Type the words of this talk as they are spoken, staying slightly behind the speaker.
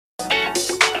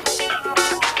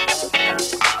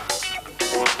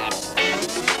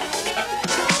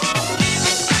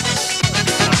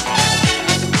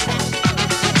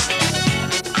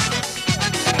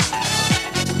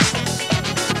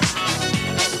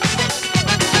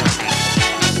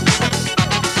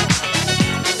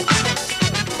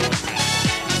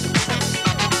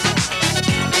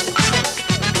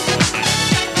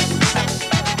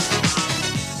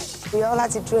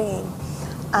had a dream,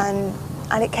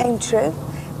 and it came true,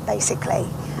 basically.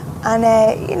 And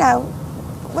you know,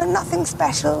 we're nothing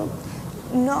special,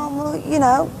 normal, you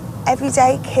know,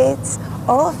 everyday kids,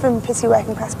 all from pretty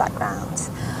working class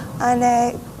backgrounds. And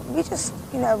we just,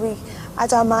 you know, we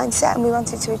had our mindset and we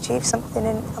wanted to achieve something,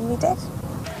 and we did.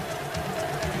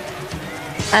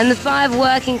 And the 5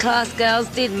 working class girls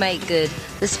did make good.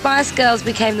 The Spice Girls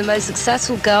became the most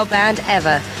successful girl band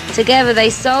ever. Together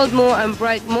they sold more and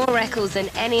broke more records than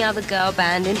any other girl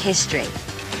band in history.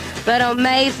 But on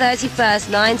May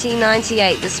 31st,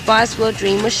 1998, the Spice World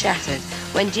dream was shattered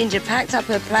when Ginger packed up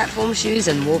her platform shoes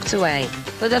and walked away.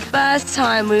 For the first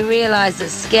time we realised that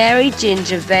scary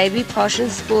Ginger, baby, posh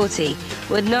and sporty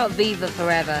would not be for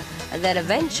forever, and that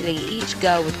eventually each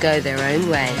girl would go their own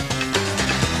way.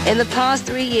 In the past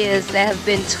 3 years, there have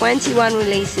been 21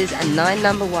 releases and 9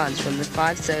 number ones from the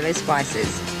 5 solo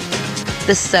Spices.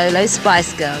 The Solo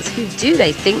Spice Girls, who do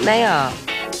they think they are?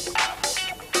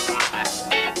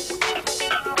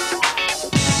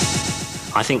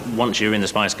 I think once you're in the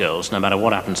Spice Girls, no matter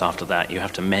what happens after that, you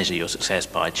have to measure your success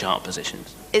by chart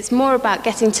positions. It's more about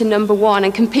getting to number 1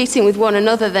 and competing with one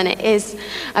another than it is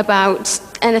about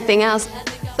anything else.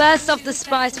 First off the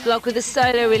Spice block with a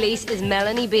solo release is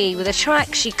Melanie B with a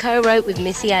track she co-wrote with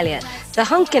Missy Elliott. The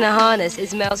Hunk in a Harness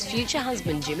is Mel's future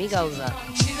husband Jimmy Golza.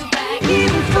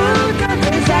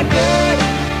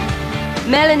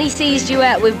 Melanie C's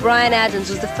duet with Bryan Adams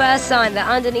was the first sign that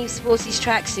underneath Sporty's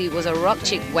tracksuit was a rock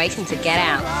chick waiting to get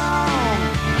out.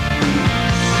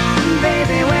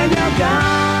 Baby, when you're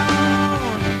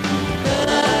gone,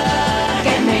 look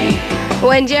at me.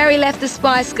 When Jerry left the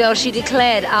Spice Girls, she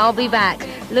declared, "I'll be back."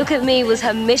 Look at Me was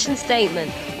her mission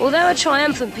statement. Although a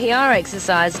triumphant PR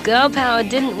exercise, girl power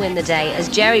didn't win the day as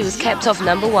Jerry was kept off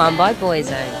number 1 by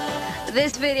Boyzone.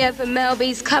 This video for Mel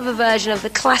B's cover version of the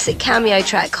classic Cameo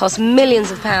track cost millions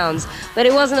of pounds, but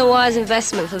it wasn't a wise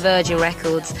investment for Virgin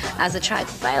Records as the track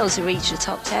failed to reach the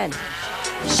top 10.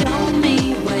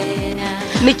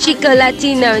 Mi Chico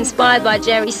Latino, inspired by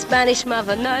Jerry's Spanish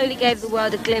mother, not only gave the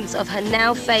world a glimpse of her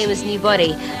now famous new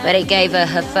body, but it gave her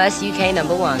her first UK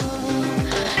number 1.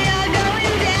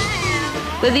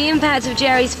 But the impact of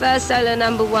Jerry's first solo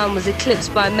number 1 was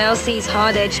eclipsed by Mel C's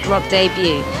hard-edged rock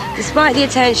debut. Despite the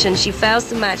attention, she fails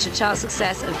to match the chart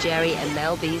success of Jerry and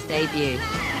Mel B's debut.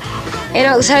 In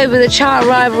October, the chart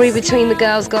rivalry between the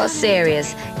girls got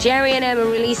serious. Jerry and Emma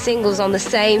released singles on the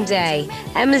same day.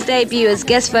 Emma's debut as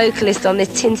guest vocalist on this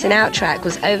Tintin' Out track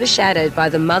was overshadowed by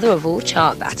the mother of all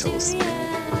chart battles.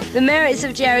 The merits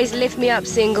of Jerry's Lift Me Up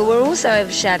single were also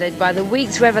overshadowed by the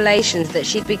week's revelations that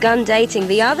she'd begun dating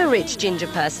the other rich Ginger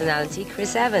personality,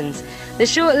 Chris Evans. The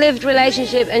short-lived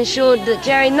relationship ensured that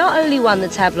Jerry not only won the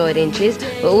tabloid inches,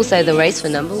 but also the race for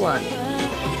number 1.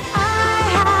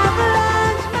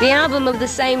 The album of the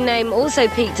same name also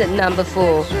peaked at number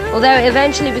 4, although it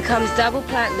eventually becomes double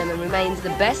platinum and remains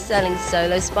the best-selling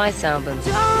solo Spice album.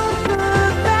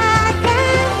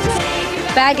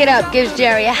 Bag It Up gives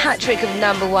Jerry a hat-trick of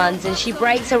number 1s, and she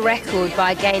breaks a record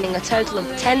by gaining a total of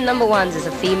 10 number 1s as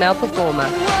a female performer.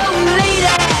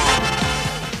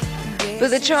 But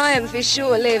the triumph is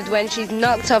short-lived when she's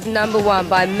knocked off number 1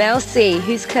 by Mel C,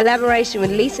 whose collaboration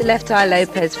with Lisa Left Eye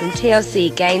Lopez from TLC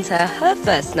gains her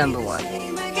first number 1.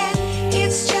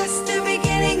 It's just the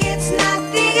beginning, it's not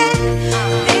the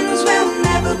end. Things will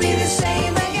never be the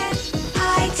same again.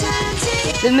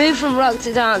 The move from rock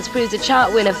to dance proves a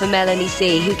chart winner for Melanie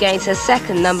C, who gains her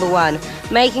second number 1,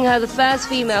 making her the first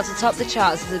female to top the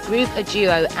charts as a group, a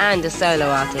duo and a solo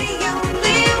artist.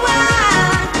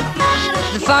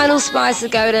 The final Spice to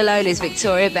go it alone is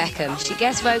Victoria Beckham. She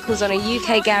guest vocals on a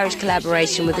UK garage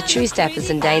collaboration with the True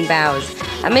Steppers and Dane Bowers.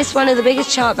 Amidst one of the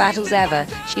biggest chart battles ever,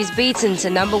 she's beaten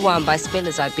to number 1 by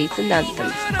Spiller's I Beat the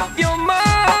Anthem.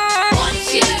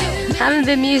 Having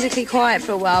been musically quiet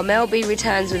for a while, Mel B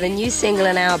returns with a new single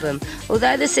and album.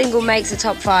 Although the single makes the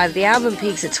top 5, the album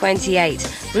peaks at 28.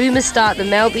 Rumours start the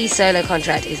Mel B solo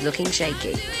contract is looking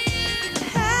shaky.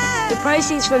 The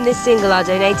proceeds from this single are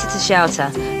donated to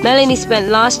Shelter. Melanie spent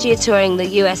last year touring the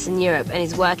US and Europe and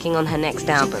is working on her next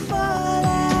album.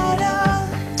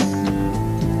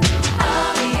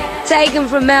 Taken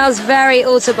from Mel's very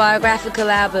autobiographical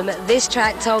album, this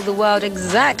track told the world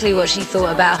exactly what she thought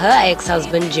about her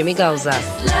ex-husband, Jimmy Golza.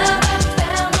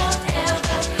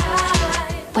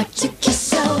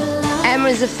 Emma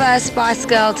is the first Spice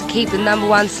Girl to keep the number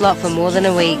 1 slot for more than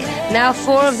a week. Now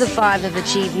 4 of the 5 have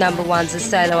achieved number 1s as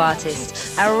solo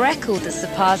artists, a record that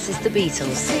surpasses the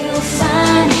Beatles.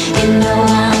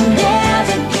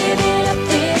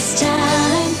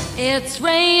 It's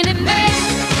raining men.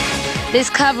 This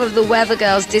cover of the Weather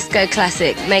Girls disco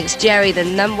classic makes Geri the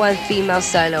 #1 female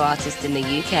solo artist in the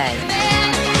UK.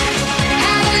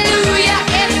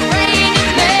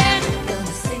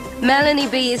 Melanie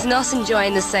B is not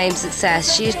enjoying the same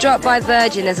success. She is dropped by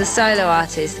Virgin as a solo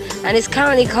artist and is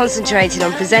currently concentrating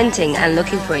on presenting and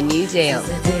looking for a new deal.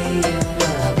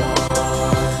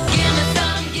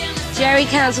 Geri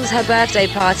cancels her birthday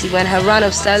party when her run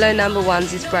of solo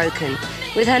 #1s is broken.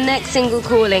 With her next single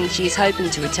calling, she is hoping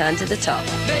to return to the top.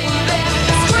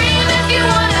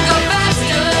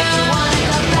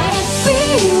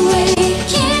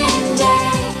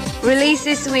 Released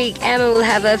this week, Emma will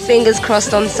have her fingers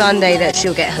crossed on Sunday that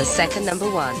she'll get her second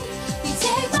 #1.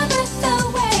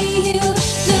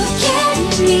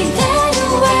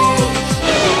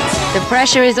 The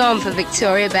pressure is on for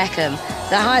Victoria Beckham.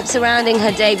 The hype surrounding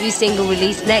her debut single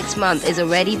released next month is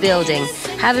already building.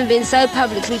 Having been so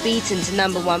publicly beaten to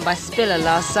 #1 by Spiller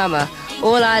last summer,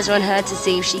 all eyes are on her to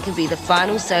see if she can be the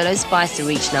final solo Spice to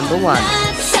reach #1.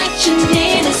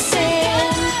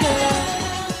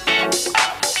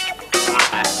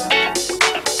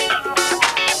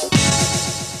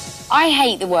 I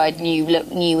hate the word new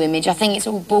look, new image. I think it's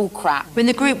all bull crap. When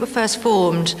the group were first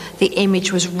formed, the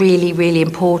image was really, really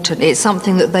important. It's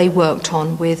something that they worked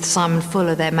on with Simon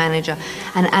Fuller, their manager,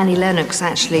 and Annie Lennox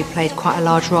actually played quite a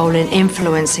large role in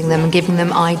influencing them and giving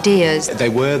them ideas. They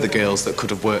were the girls that could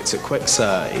have worked at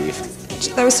Quicksave.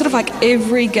 They were sort of like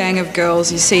every gang of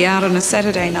girls you see out on a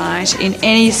Saturday night in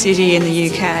any city in the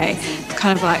UK.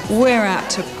 Kind of like, we're out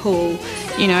to pull.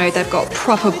 You know, they've got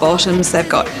proper bottoms, they've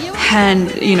got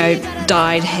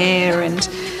dyed hair and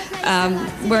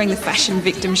wearing the fashion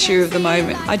victim shoe of the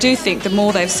moment. I do think the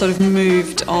more they've sort of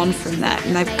moved on from that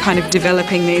and they're kind of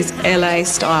developing these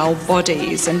LA-style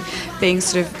bodies and being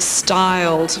sort of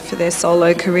styled for their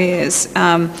solo careers,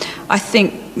 I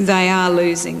think they are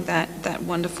losing that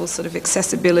wonderful sort of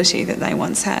accessibility that they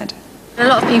once had. A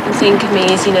lot of people think of me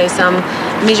as, some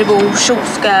miserable short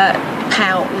skirt,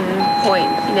 pout and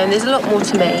point, and there's a lot more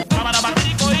to me.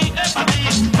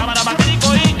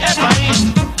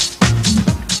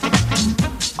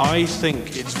 I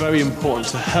think it's very important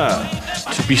to her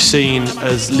to be seen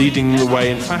as leading the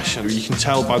way in fashion. You can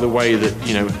tell by the way that,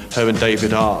 her and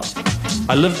David are.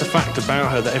 I love the fact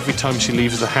about her that every time she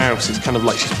leaves the house, it's kind of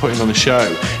like she's putting on a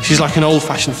show. She's like an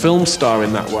old-fashioned film star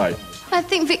in that way. I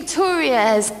think Victoria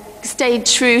has stayed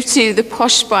true to the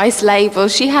Posh Spice label.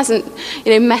 She hasn't,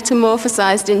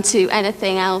 metamorphosized into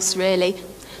anything else, really.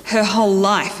 Her whole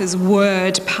life is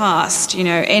word past,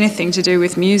 anything to do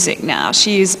with music now.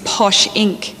 She is Posh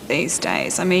Inc. these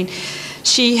days. I mean,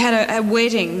 she had a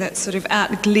wedding that sort of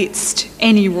outglitzed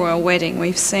any royal wedding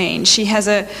we've seen. She has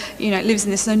lives in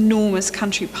this enormous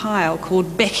country pile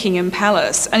called Buckingham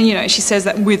Palace. And, she says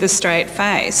that with a straight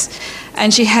face.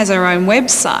 And she has her own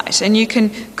website. And you can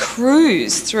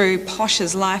cruise through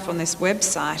Posh's life on this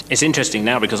website. It's interesting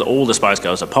now because all the Spice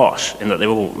Girls are posh in that they're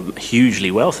all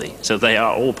hugely wealthy. So they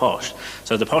are all posh.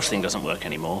 So the posh thing doesn't work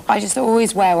anymore. I just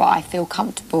always wear what I feel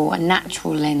comfortable and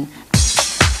natural in.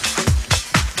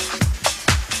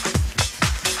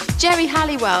 Geri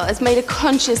Halliwell has made a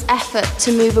conscious effort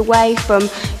to move away from,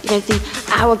 the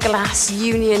hourglass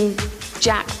Union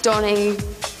Jack donning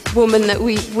woman that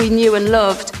we knew and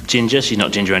loved. Ginger, she's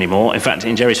not Ginger anymore. In fact,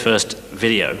 in Geri's first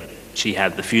video, she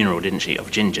had the funeral, didn't she, of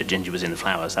Ginger. Ginger was in the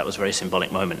flowers. That was a very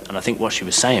symbolic moment. And I think what she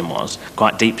was saying was,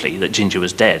 quite deeply, that Ginger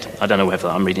was dead. I don't know whether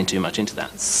I'm reading too much into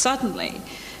that. Suddenly,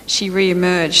 she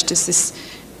re-emerged as this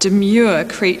demure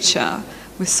creature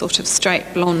with sort of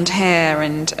straight blonde hair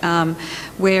and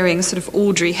wearing sort of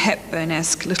Audrey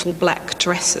Hepburn-esque little black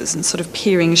dresses and sort of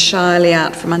peering shyly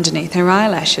out from underneath her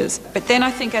eyelashes. But then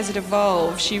I think as it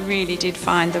evolved, she really did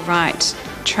find the right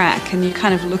track, and you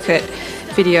kind of look at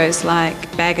videos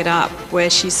like Bag It Up, where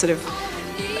she sort of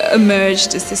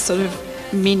emerged as this sort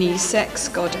of mini sex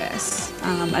goddess.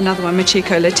 Another one,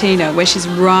 Machiko Latina, where she's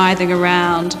writhing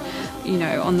around,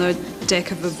 on the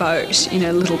deck of a boat in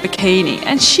a little bikini,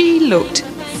 and she looked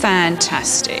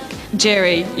fantastic.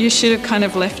 Geri, you should have kind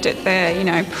of left it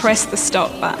there, press the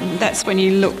stop button. That's when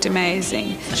you looked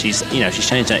amazing. She's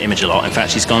changed her image a lot. In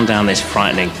fact, she's gone down this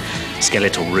frightening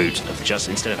skeletal route of just,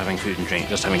 instead of having food and drink,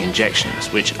 just having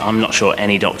injections, which I'm not sure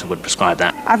any doctor would prescribe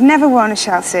that. I've never worn a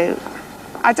shell suit.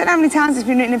 I don't know how many times it's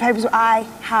been written in the papers, but I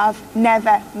have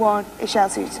never worn a shell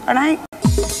suit, all right?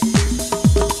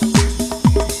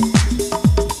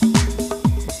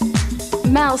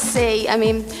 Mel C, I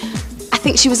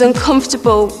think she was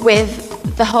uncomfortable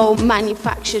with the whole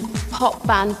manufactured pop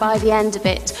band by the end of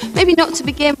it. Maybe not to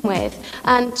begin with.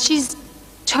 And she's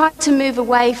tried to move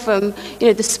away from,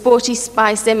 the sporty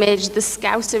Spice image, the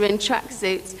Scouser in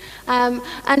tracksuits,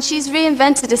 And she's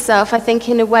reinvented herself, I think,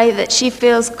 in a way that she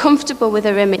feels comfortable with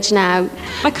her image now.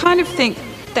 I kind of think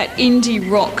that indie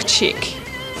rock chick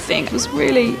thing was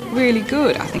really, really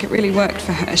good. I think it really worked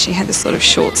for her. She had this sort of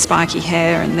short, spiky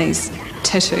hair and these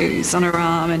tattoos on her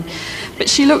arm, but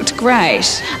she looked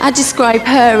great. I describe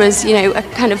her as, you know, a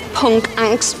kind of punk,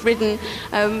 angst-ridden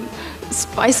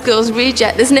Spice Girls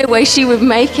reject. There's no way she would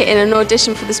make it in an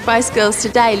audition for the Spice Girls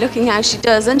today, looking how she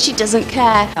does, and she doesn't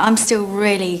care. I'm still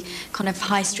really kind of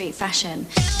high street fashion.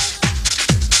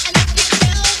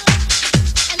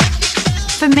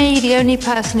 For me, the only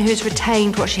person who's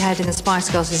retained what she had in the Spice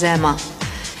Girls is Emma.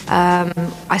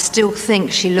 I still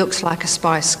think she looks like a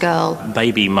Spice Girl.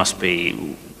 Baby must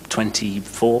be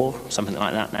 24, something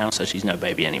like that now, so she's no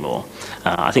baby anymore.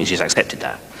 I think she's accepted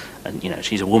that, and, you know,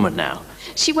 she's a woman now.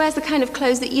 She wears the kind of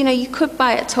clothes that, you know, you could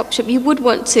buy at Topshop. You would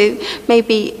want to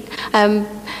maybe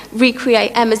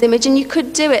recreate Emma's image, and you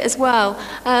could do it as well.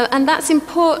 And that's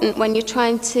important when you're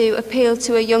trying to appeal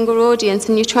to a younger audience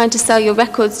and you're trying to sell your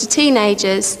records to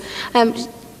teenagers.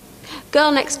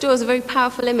 Girl Next Door is a very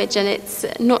powerful image, and it's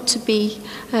not to be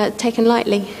taken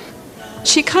lightly.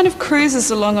 She kind of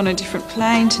cruises along on a different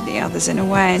plane to the others in a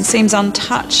way, and seems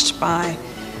untouched by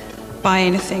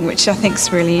anything, which I think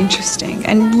is really interesting,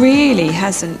 and really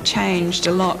hasn't changed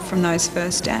a lot from those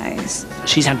first days.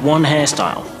 She's had one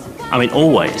hairstyle. I mean,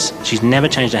 always. She's never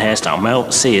changed her hairstyle.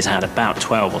 Mel C has had about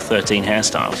 12 or 13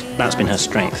 hairstyles. That's been her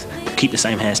strength. Keep the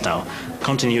same hairstyle.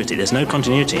 Continuity. There's no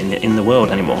continuity in the world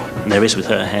anymore. And there is with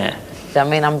her hair. I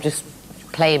mean, I'm just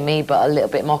playing me, but a little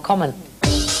bit more common.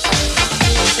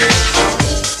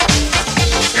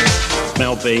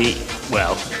 Mel B,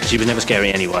 well, she was never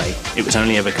scary anyway. It was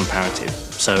only ever comparative.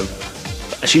 So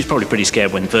she was probably pretty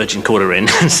scared when Virgin called her in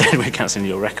and said, we're cancelling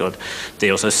your record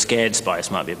deal. So Scared Spice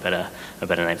might be a better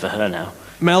name for her now.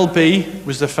 Mel B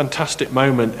was the fantastic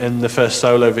moment in the first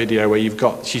solo video where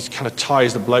she kind of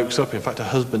ties the blokes up. In fact, her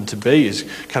husband-to-be is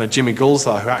kind of Jimmy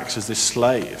Gulzar, who acts as this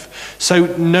slave. So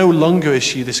no longer is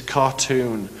she this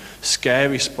cartoon,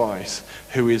 scary Spice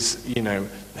who is, you know,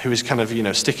 kind of, you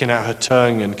know, sticking out her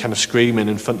tongue and kind of screaming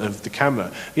in front of the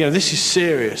camera. You know, this is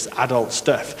serious adult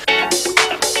stuff.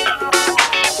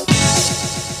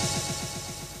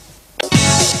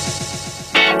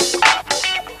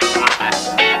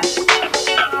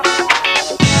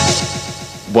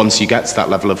 Once you get to that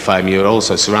level of fame, you're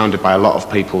also surrounded by a lot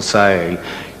of people saying,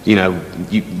 you know,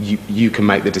 you can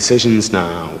make the decisions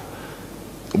now.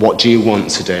 What do you want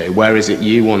to do? Where is it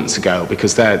you want to go?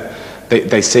 Because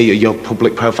they see your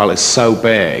public profile is so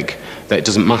big that it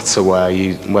doesn't matter where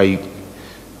you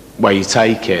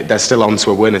take it. They're still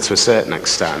onto a winner to a certain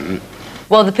extent.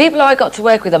 Well, the people I got to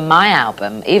work with on my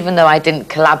album, even though I didn't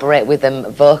collaborate with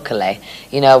them vocally,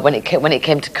 you know, when it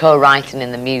came to co-writing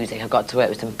in the music, I got to work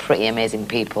with some pretty amazing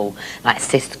people like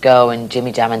Cisco and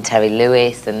Jimmy Jam and Terry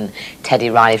Lewis and Teddy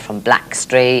Riley from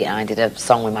Blackstreet. I did a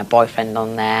song with my boyfriend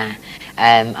on there,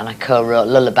 and I co-wrote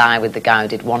Lullaby with the guy who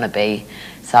did Wannabe.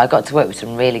 So I got to work with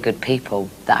some really good people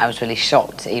that I was really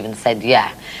shocked even said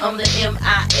yeah. I'm the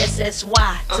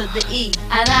M-I-S-S-Y to the E,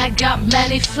 and I got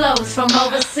many flows from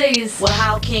overseas. Well,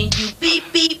 how can you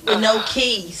beep beep with no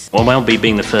keys? Well, Mel B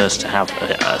being the first to have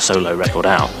a solo record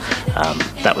out,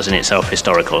 that was in itself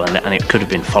historical, and it could have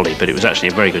been folly, but it was actually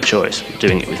a very good choice.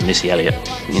 Doing it with Missy Elliott,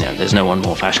 you know, there's no one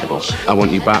more fashionable. I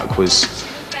Want You Back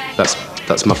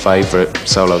that's my favourite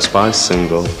solo Spice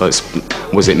single, but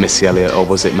was it Missy Elliott or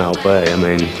was it Mel B? I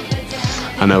mean,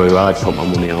 I know who I'd put my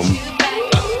money on.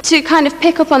 To kind of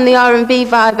pick up on the R&B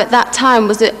vibe at that time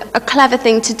was a clever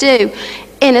thing to do,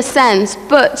 in a sense,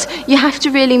 but you have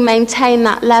to really maintain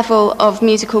that level of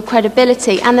musical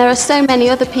credibility, and there are so many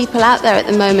other people out there at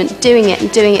the moment doing it and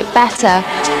doing it better.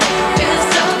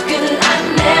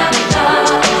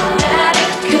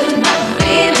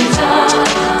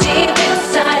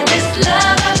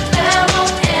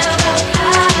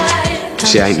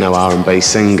 She ain't no R&B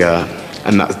singer,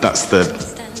 and that's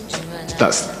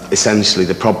essentially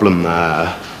the problem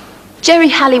there. Geri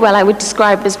Halliwell I would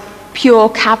describe as pure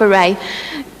cabaret.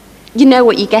 You know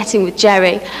what you're getting with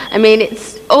Geri. I mean,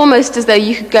 it's almost as though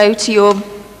you could go to your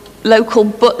local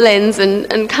Butlins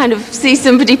and kind of see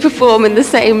somebody perform in the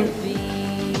same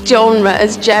genre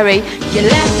as Geri. You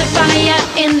left the fire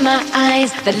in my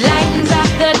eyes that lightens up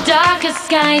the darkest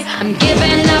skies. I'm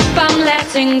giving up, I'm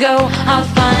letting go, I'll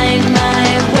find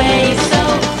my way. So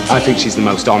I think she's the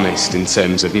most honest in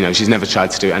terms of, you know, she's never tried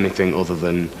to do anything other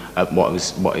than what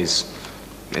is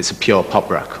it's a pure pop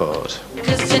record.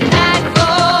 'Cause tonight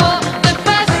for the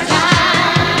first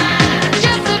time,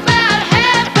 just about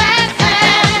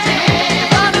 10:30,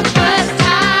 for the first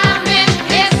time in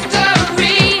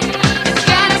history, it's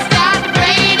gonna start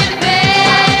raining,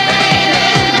 babe.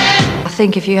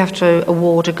 think if you have to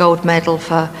award a gold medal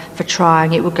for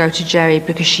trying, it would go to Geri,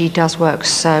 because she does work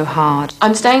so hard.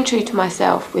 I'm staying true to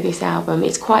myself with this album.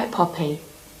 It's quite poppy,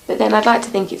 but then I'd like to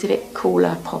think it's a bit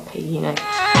cooler poppy, you know.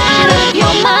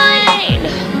 Your mind.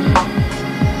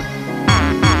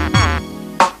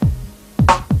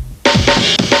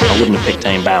 I wouldn't have picked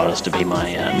Dame Bowers to be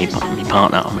my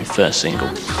partner on my first single.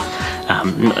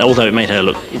 Although it made her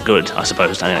look good, I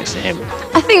suppose, standing next to him.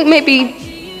 I think maybe,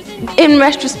 in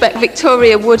retrospect,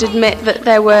 Victoria would admit that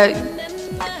there were,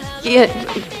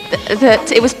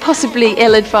 that it was possibly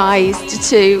ill-advised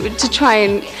to try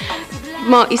and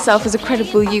mark yourself as a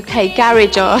credible UK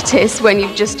garage artist when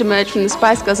you've just emerged from the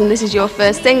Spice Girls and this is your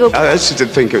first single. I actually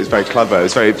did think it was very clever. It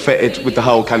was very fitted with the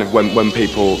whole kind of when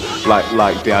people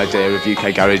like the idea of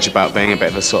UK garage about being a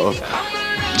bit of a sort of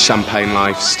champagne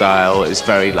lifestyle. It was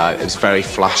very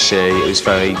flashy. It's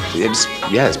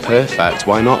perfect.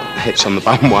 Why not hitch on the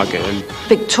bandwagon?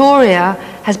 Victoria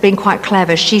has been quite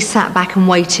clever. She sat back and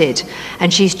waited,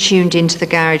 and she's tuned into the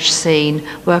garage scene,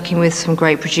 working with some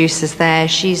great producers there.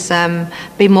 She's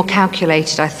been more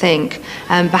calculated, I think,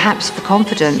 perhaps for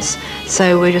confidence.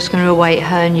 So we're just going to await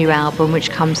her new album,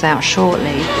 which comes out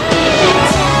shortly.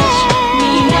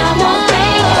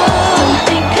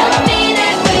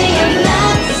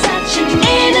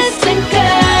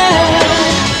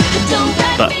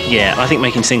 But yeah, I think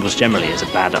making singles generally is a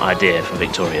bad idea for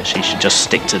Victoria. She should just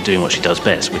stick to doing what she does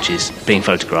best, which is being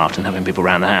photographed and having people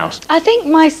around the house. I think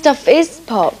my stuff is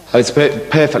pop. I was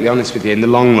perfectly honest with you. In the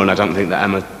long run, I don't think that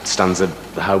Emma stands a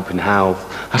hope in hell.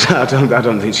 I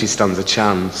don't think she stands a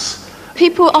chance.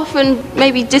 People often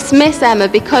maybe dismiss Emma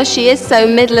because she is so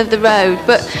middle of the road,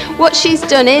 but what she's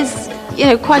done is, you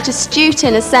know, quite astute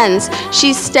in a sense.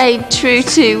 She's stayed true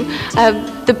to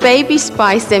the Baby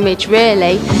Spice image,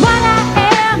 really.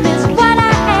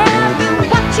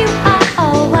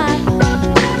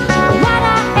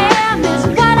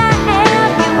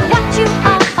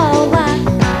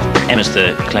 Emma's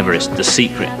the cleverest, the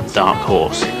secret dark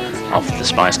horse of the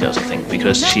Spice Girls, I think,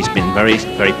 because she's been very,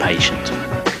 very patient.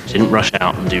 She didn't rush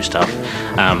out and do stuff.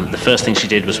 The first thing she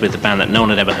did was with the band that no one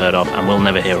had ever heard of and will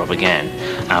never hear of again,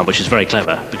 which is very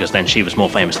clever, because then she was more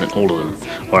famous than all of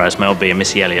them, whereas Mel B and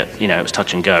Missy Elliott, you know, it was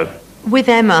touch and go. With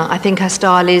Emma, I think her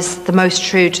style is the most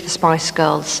true to the Spice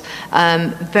Girls.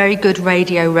 Very good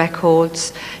radio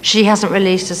records. She hasn't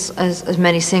released as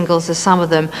many singles as some of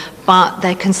them, but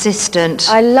they're consistent.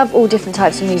 I love all different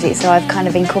types of music, so I've kind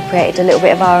of incorporated a little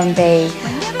bit of R&B,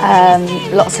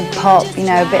 lots of pop, you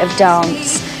know, a bit of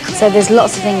dance. So there's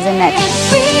lots of things in there.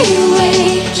 Every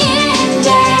waking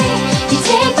day, you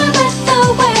take my breath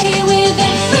away with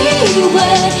every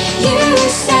word you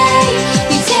say.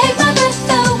 You take my breath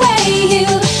away, you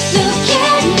look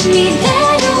at me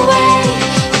that way.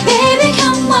 Baby,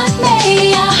 come what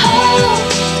may, I hope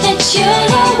that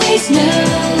you'll always know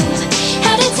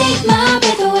how to take my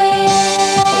breath away.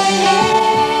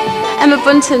 Emma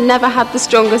Bunton never had the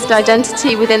strongest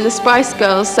identity within the Spice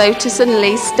Girls, so to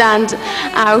suddenly stand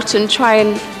out and try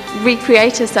and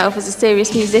recreate herself as a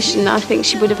serious musician, I think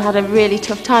she would have had a really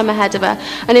tough time ahead of her.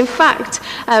 And in fact,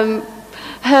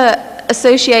 her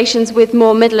associations with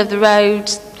more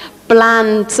middle-of-the-road,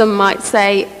 bland, some might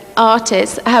say,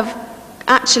 artists have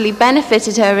actually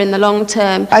benefited her in the long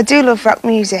term. I do love rock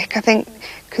music, I think,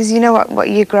 because you know what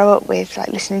you grow up with, like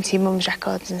listening to your mum's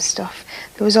records and stuff.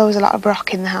 There was always a lot of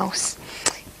rock in the house.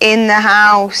 In the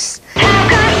house. How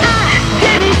come I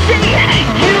didn't see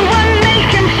you were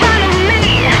making fun of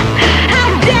me? How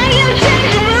dare you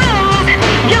change the rules?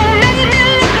 You made me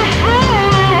look a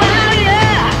fool. Oh,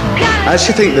 yeah. I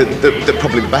actually think that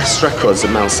probably the best records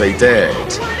that Mel C did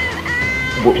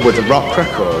were the rock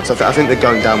records. I think that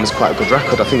Going Down was quite a good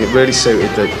record. I think it really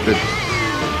suited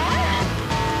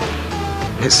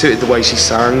it suited the way she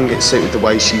sang, it suited the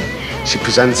way she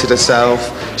presented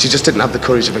herself. She just didn't have the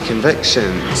courage of her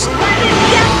convictions.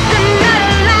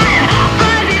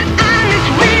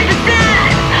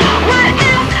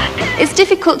 It's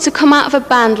difficult to come out of a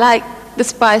band like the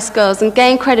Spice Girls and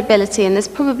gain credibility, and there's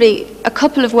probably a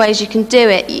couple of ways you can do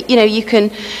it. You know, you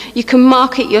can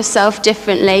market yourself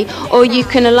differently, or you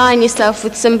can align yourself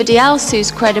with somebody else who's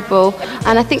credible,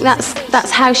 and I think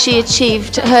that's how she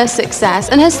achieved her success.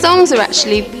 And her songs are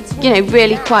actually, you know,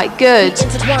 really quite good.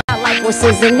 I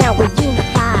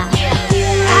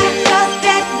thought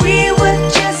that we would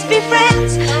just be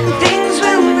friends. Things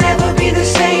will never be the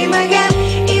same again.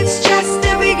 It's just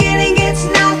the beginning, it's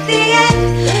not the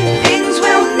end. Things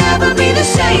will never be the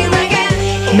same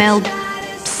again. Mel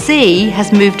C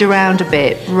has moved around a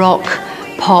bit. Rock,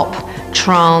 pop,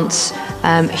 trance,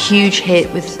 huge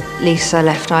hit with Lisa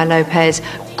Left Eye Lopez.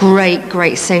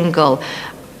 Great single.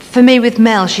 For me, with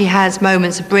Mel, she has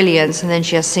moments of brilliance, and then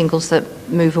she has singles that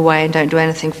move away and don't do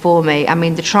anything for me. I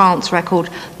mean, the trance record,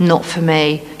 not for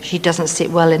me. She doesn't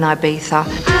sit well in Ibiza.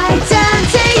 I turn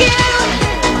to you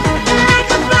like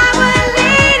a flower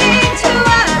leading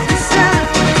towards the sun.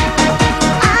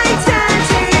 I turn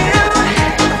to you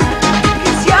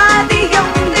 'cause you're the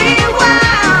only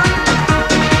one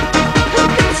who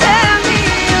can turn me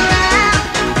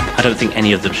around. I don't think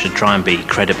any of them should try and be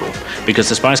credible, because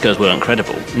the Spice Girls weren't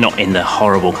credible, not in the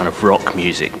horrible kind of rock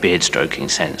music, beard-stroking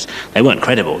sense. They weren't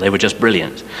credible, they were just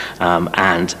brilliant.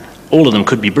 And all of them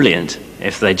could be brilliant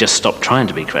if they just stopped trying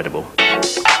to be credible.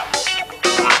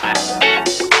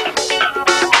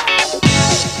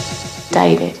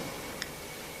 David.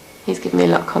 He's given me a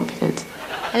lot of confidence.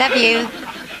 I love you.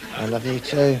 I love you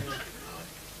too.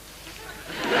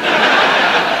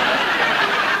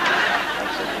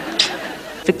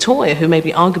 Victoria, who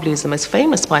maybe arguably is the most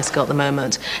famous Spice Girl at the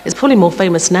moment, is probably more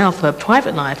famous now for her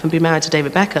private life and being married to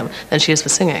David Beckham than she is for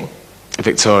singing.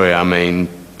 Victoria, I mean,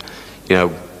 you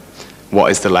know, what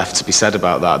is there left to be said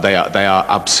about that? They are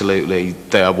absolutely,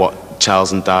 they are what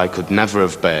Charles and Di could never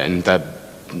have been.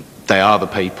 They are the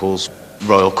people's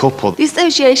royal couple. The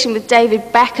association with David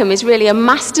Beckham is really a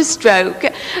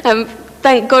masterstroke.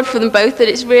 Thank God for them both that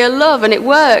it's real love and it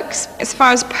works. As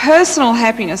far as personal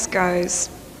happiness goes,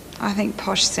 I think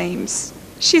Posh seems.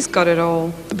 She's got it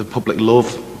all. The public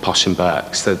love Posh and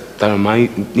Bex. They're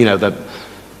amazing. You know, they're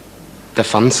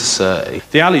fantasy.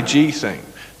 The Ali G thing,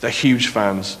 they're huge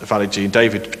fans of Ali G, and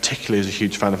David particularly is a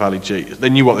huge fan of Ali G.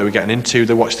 They knew what they were getting into,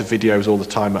 they watched the videos all the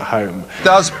time at home.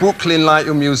 Does Brooklyn like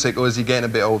your music, or is he getting a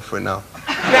bit old for it now?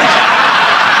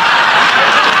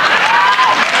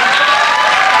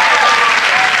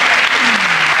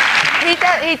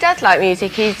 He does like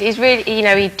music. He's really, you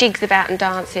know, he jigs about and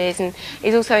dances, and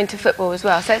he's also into football as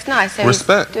well. So it's nice. So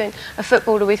Respect. He's doing a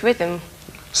footballer with rhythm.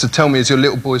 So tell me, is your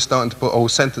little boy starting to put whole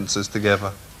sentences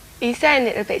together? He's saying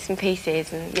little bits and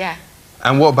pieces, and yeah.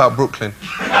 And what about Brooklyn?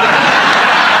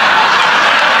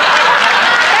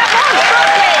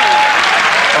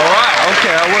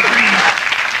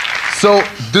 So,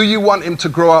 do you want him to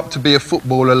grow up to be a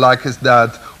footballer like his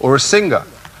dad, or a singer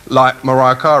like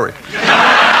Mariah Carey?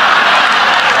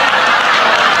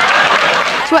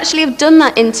 To actually have done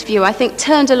that interview, I think,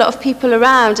 turned a lot of people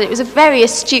around, and it was a very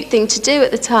astute thing to do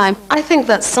at the time. I think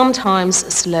that sometimes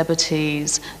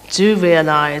celebrities do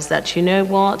realise that, you know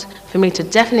what, for me to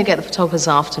definitely get the photographers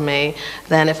after me,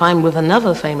 then if I'm with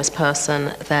another famous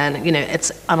person, then, you know,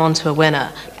 I'm on to a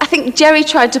winner. I think Jerry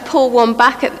tried to pull one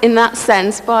back in that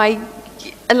sense by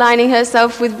aligning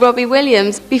herself with Robbie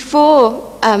Williams. Before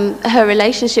her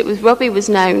relationship with Robbie was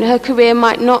known, her career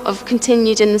might not have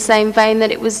continued in the same vein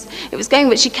that it was going,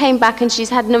 but she came back and she's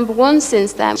had #1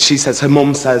 since then. She says, her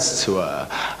mum says to her,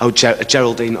 oh,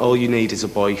 Geraldine, all you need is a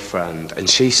boyfriend. And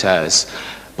she says,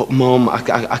 but Mum, I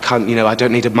can't, you know, I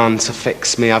don't need a man to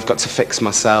fix me, I've got to fix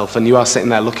myself. And you are sitting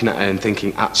there looking at her and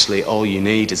thinking, actually, all you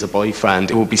need is a boyfriend.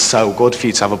 It would be so good for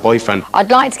you to have a boyfriend. I'd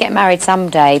like to get married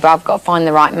someday, but I've got to find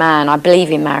the right man. I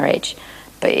believe in marriage,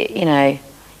 but, you know,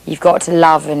 you've got to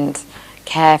love and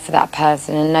care for that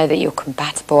person and know that you're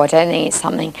compatible. I don't think it's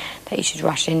something that you should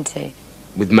rush into.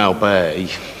 With Mel Bay,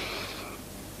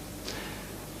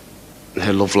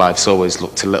 her love life's always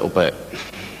looked a little bit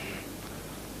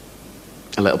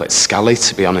scally,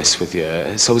 to be honest with you.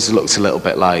 It's always looked a little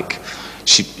bit like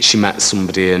she met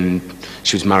somebody and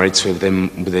she was married to him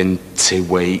within 2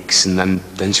 weeks, and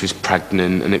then she was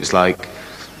pregnant, and it was like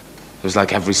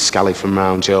every scally from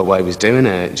round your way was doing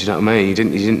it. Do you know what I mean? You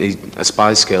didn't need a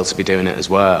Spice Girl to be doing it as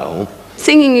well.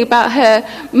 Singing about her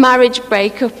marriage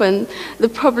breakup and the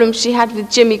problems she had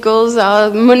with Jimmy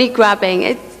Gulzar, money grabbing,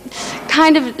 it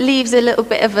kind of leaves a little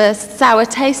bit of a sour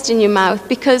taste in your mouth,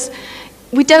 because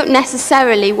we don't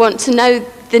necessarily want to know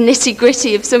the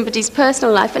nitty-gritty of somebody's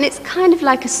personal life, and it's kind of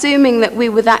like assuming that we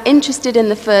were that interested in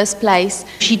the first place.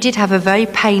 She did have a very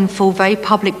painful, very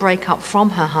public breakup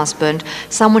from her husband,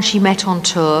 someone she met on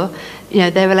tour. You know,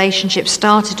 their relationship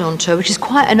started on tour, which is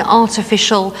quite an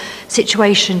artificial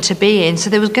situation to be in, so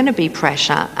there was going to be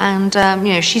pressure, and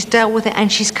you know, she's dealt with it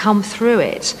and she's come through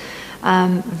it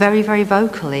very, very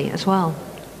vocally as well.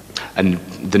 And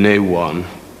the new one,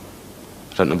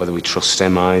 I don't know whether we trust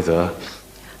him either.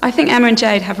 I think Emma and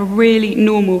Jade have a really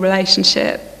normal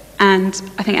relationship, and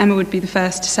I think Emma would be the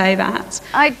first to say that.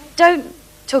 I don't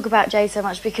talk about Jade so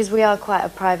much because we are quite a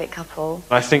private couple.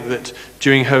 I think that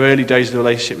during her early days of the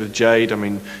relationship with Jade, I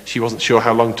mean, she wasn't sure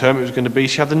how long-term it was going to be.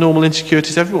 She had the normal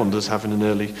insecurities everyone does have in an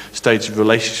early stage of a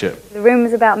relationship. The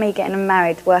rumours about me getting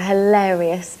married were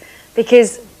hilarious,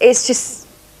 because it's just,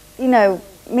 you know,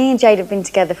 me and Jade have been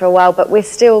together for a while, but we're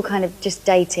still kind of just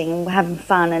dating and we're having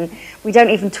fun, and we don't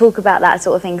even talk about that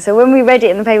sort of thing. So when we read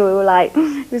it in the paper, we were like,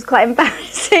 it was quite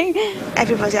embarrassing.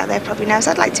 Everybody out there probably knows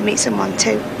I'd like to meet someone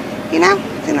too. You know,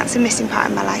 I think that's a missing part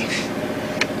in my life.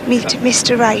 Meet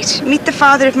Mr. Right. Meet the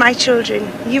father of my children.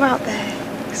 You out there.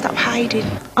 Stop hiding.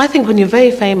 I think when you're very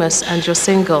famous and you're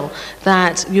single,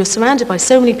 that you're surrounded by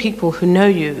so many people who know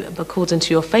you according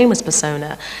to your famous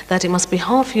persona, that it must be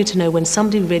hard for you to know when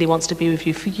somebody really wants to be with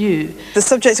you for you. The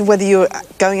subject of whether you're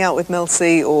going out with Mel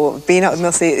C or being out with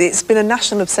Mel C, it's been a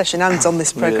national obsession and on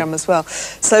this programme as well.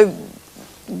 So,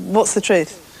 what's the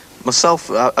truth?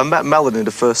 Myself, I met Melanie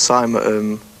the first time at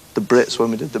the Brits,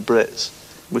 when we did the Brits.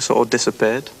 We sort of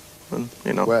disappeared, and,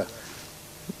 you know... Where?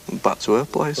 Back to her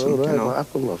place. Oh, and, right, you know, what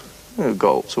happened, love?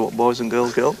 Got up to what boys and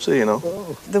girls get up to, you know.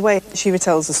 The way she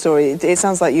retells the story, it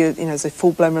sounds like there's a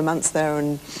full-blown romance there,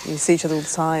 and you see each other all the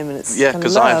time, and it's Yeah, kind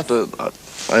of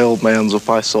because I hold my hands up.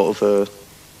 I sort of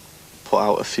put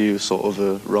out a few sort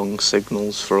of wrong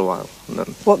signals for a while, and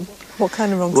then. What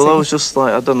kind of wrong Well, signals? I was just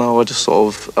like, I don't know.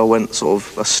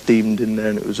 I steamed in there,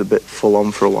 and it was a bit full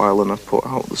on for a while, and I put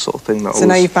out the sort of thing that. So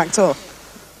now you've backed off.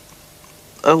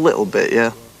 A little bit,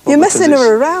 yeah. You're messing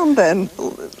her around then.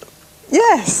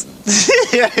 Yes.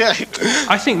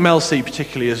 I think Mel C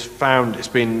particularly has found it's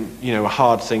been, a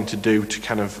hard thing to do to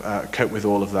kind of cope with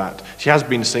all of that. She has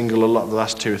been single a lot of the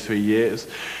last 2 or 3 years.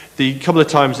 The couple of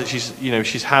times that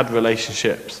she's had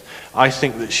relationships, I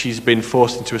think that she's been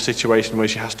forced into a situation where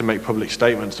she has to make public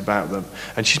statements about them,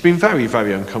 and she's been very,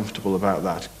 very uncomfortable about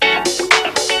that.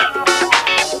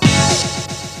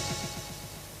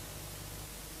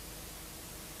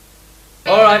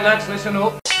 All right, lads, listen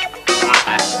up.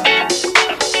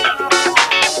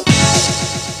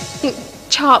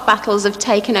 Chart battles have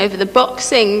taken over the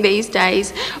boxing these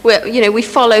days. We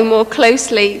follow more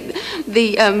closely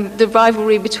the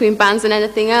rivalry between bands than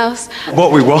anything else.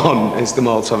 What we want is them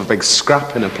all to have a big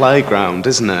scrap in a playground,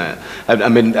 isn't it?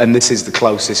 And this is the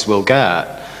closest we'll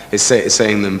get. Is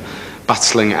seeing them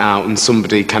battling it out and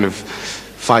somebody kind of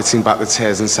fighting back the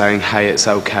tears and saying, hey, it's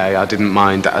okay, I didn't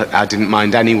mind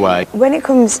anyway. When it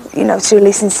comes, to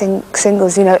releasing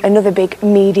singles, another big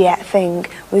media thing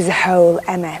was the whole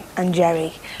Emma and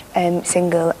Jerry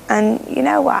single. And you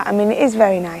know what? I mean, it is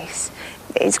very nice.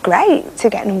 It's great to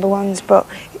get #1s, but,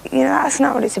 that's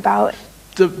not what it's about.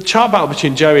 The chart battle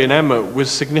between Jerry and Emma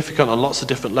was significant on lots of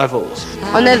different levels.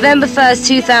 On November 1st,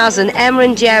 2000, Emma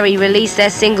and Jerry released their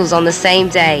singles on the same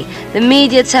day. The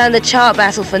media turned the chart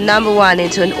battle for #1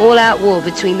 into an all-out war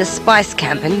between the Spice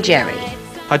Camp and Jerry.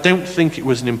 I don't think it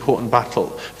was an important battle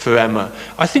for Emma.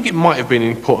 I think it might have been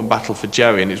an important battle for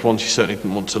Jerry, and it's one she certainly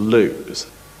didn't want to lose.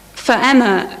 For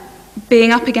Emma,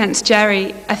 being up against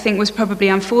Jerry, I think, was probably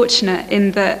unfortunate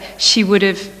in that she would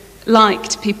have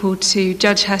liked people to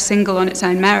judge her single on its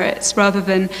own merits rather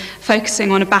than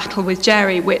focusing on a battle with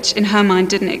Jerry, which in her mind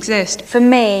didn't exist. For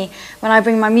me, when I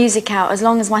bring my music out, as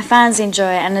long as my fans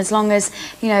enjoy it and as long as,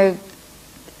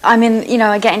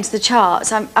 I get into the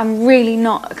charts, I'm really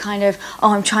not kind of,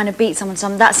 I'm trying to beat someone,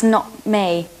 so that's not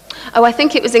me. Oh, I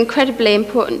think it was incredibly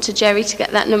important to Jerry to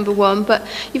get that #1, but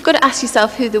you've got to ask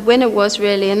yourself who the winner was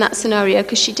really in that scenario,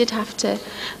 because she did have to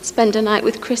spend a night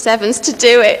with Chris Evans to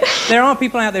do it. There are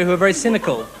people out there who are very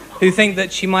cynical, who think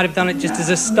that she might have done it just as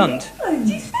a stunt.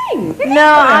 Do you think?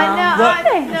 No,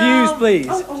 views,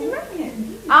 please.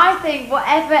 I think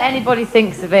whatever anybody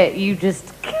thinks of it, you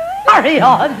just carry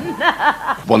on.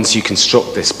 Once you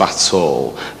construct this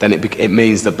battle, then it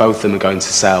means that both of them are going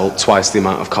to sell twice the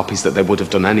amount of copies that they would have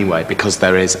done anyway, because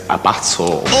there is a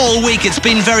battle. All week it's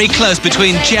been very close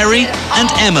between Jerry and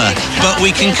Emma, but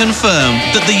we can confirm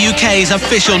that the UK's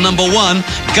official #1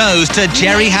 goes to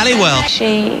Jerry Halliwell.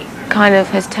 She kind of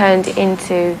has turned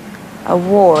into a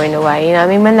war in a way,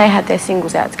 when they had their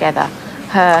singles out together,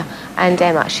 her and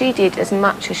Emma, she did as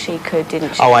much as she could,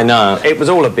 didn't she? Oh, I know. It was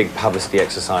all a big publicity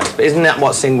exercise, but isn't that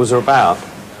what singles are about?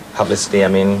 Publicity, I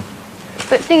mean...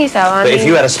 But the thing is, though, But if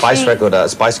you had a Spice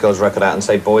Girls record out and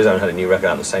say Boyzone had a new record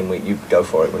out the same week, you'd go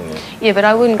for it, wouldn't you? Yeah, but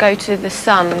I wouldn't go to the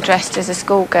Sun dressed as a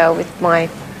schoolgirl with my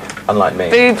Unlike me.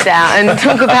 boobs out and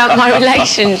talk about my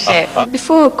relationship.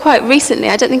 Before, quite recently,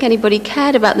 I don't think anybody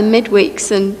cared about the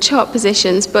midweeks and chart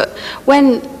positions, but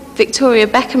when Victoria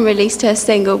Beckham released her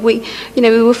single, we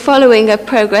were following her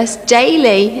progress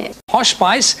daily. Posh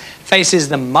Spice faces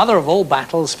the mother of all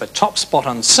battles for top spot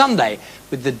on Sunday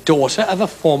with the daughter of a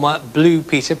former Blue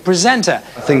Peter presenter.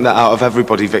 I think that out of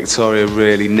everybody, Victoria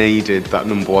really needed that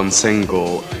 #1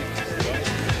 single.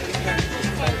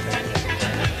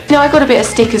 I got a bit of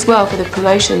stick as well for the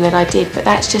promotion that I did, but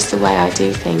that's just the way I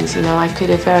do things, I could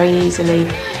have very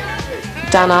easily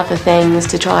done other things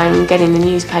to try and get in the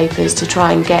newspapers, to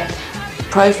try and get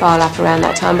profile up around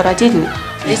that time, but I didn't.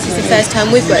 This is the first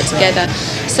time we've worked together,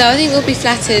 so I think we'll be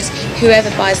flattered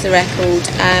whoever buys the record,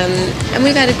 and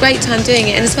we've had a great time doing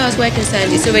it, and as far as we're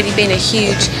concerned it's already been a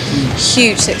huge,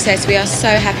 huge success. We are so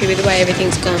happy with the way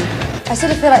everything's gone. I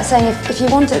sort of feel like saying if you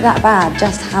want it that bad,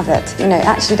 just have it. You know, it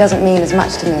actually doesn't mean as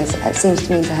much to me as it seems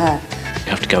to mean to her. You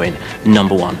have to go in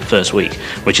 #1 first week,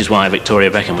 which is why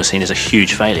Victoria Beckham was seen as a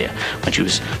huge failure when she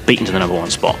was beaten to the #1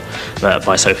 spot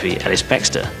by Sophie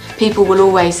Ellis-Bextor. People will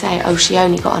always say, oh, she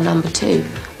only got a #2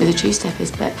 with the Two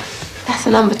Steppers, but that's a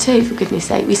 #2, for goodness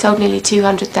sake. We sold nearly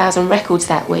 200,000 records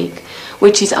that week,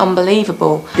 which is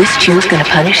unbelievable. This tune's going to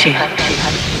punish you.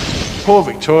 Poor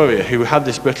Victoria, who had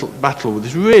this battle with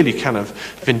this really kind of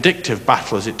vindictive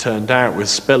battle, as it turned out, with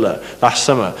Spiller last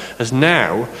summer, has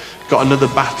now got another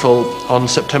battle on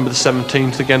September the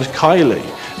 17th against Kylie.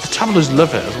 The tabloids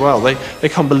love it as well. They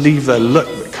can't believe their luck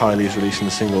that Kylie is releasing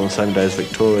the single on the same day as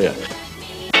Victoria.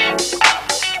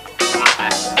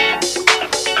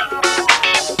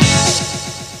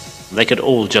 They could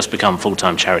all just become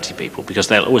full-time charity people because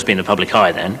they'll always be in the public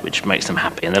eye then, which makes them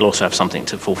happy, and they'll also have something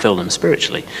to fulfill them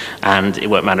spiritually. And it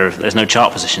won't matter if there's no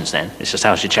chart positions then, it's just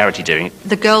how's your charity doing.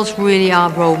 The girls really are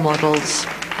role models,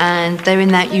 and they're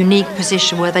in that unique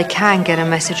position where they can get a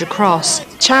message across.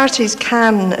 Charities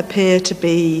can appear to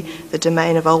be the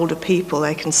domain of older people.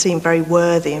 They can seem very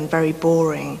worthy and very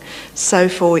boring. So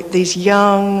for these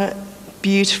young,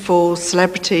 beautiful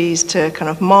celebrities to kind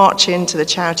of march into the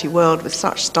charity world with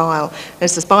such style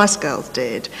as the Spice Girls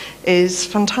did is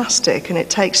fantastic, and it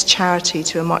takes charity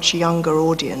to a much younger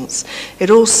audience. It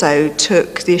also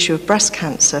took the issue of breast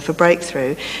cancer for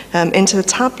Breakthrough into the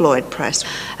tabloid press.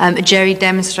 Geri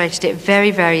demonstrated it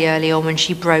very, very early on when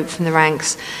she broke from the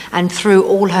ranks and threw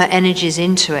all her energies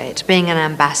into it, being an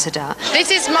ambassador.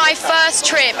 This is my first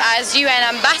trip as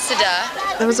UN ambassador.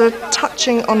 There was a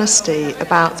touching honesty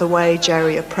about the way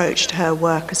Geri approached her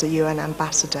work as a UN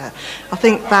ambassador. I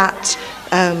think that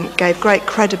gave great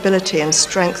credibility and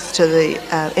strength to the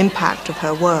impact of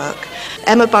her work.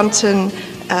 Emma Bunton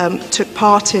took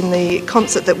part in the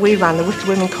concert that we ran, the Wicked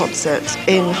Women concert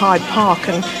in Hyde Park,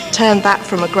 and turned that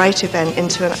from a great event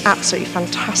into an absolutely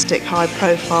fantastic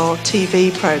high-profile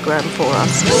TV programme for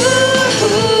us.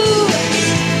 Ooh,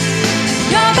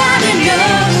 nobody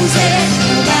knows it,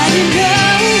 nobody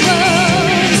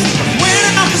knows. When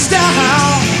I was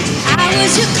down, I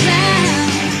was your clown.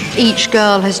 Each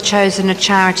girl has chosen a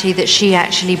charity that she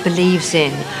actually believes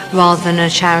in, rather than a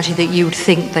charity that you would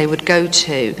think they would go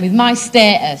to. With my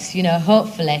status, you know,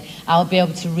 hopefully I'll be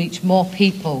able to reach more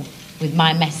people with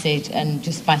my message, and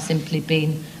just by simply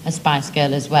being a Spice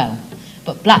Girl as well.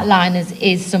 But Black Liners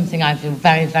is something I feel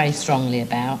very, very strongly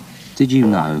about. Did you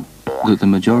know that the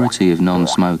majority of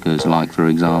non-smokers, like for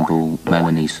example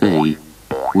Melanie C,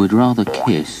 would rather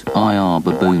kiss IR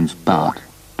Baboon's butt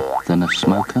than a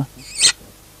smoker?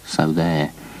 So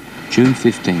there. June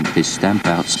 15th is Stamp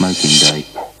Out Smoking Day.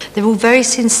 They're all very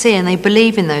sincere and they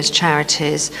believe in those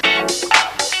charities.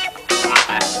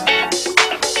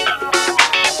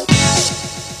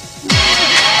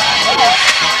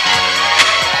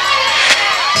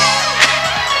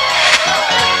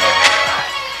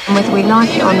 Whether we like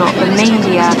it or not, the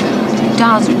media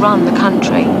does run the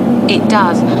country. It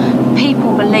does.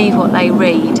 People believe what they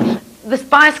read. The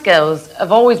Spice Girls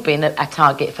have always been a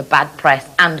target for bad press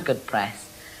and good press,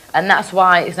 and that's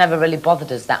why it's never really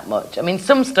bothered us that much. I mean,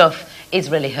 some stuff is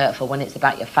really hurtful when it's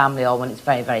about your family or when it's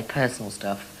very, very personal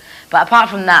stuff. But apart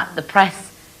from that, the press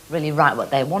really write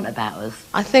what they want about us.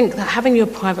 I think that having your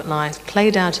private life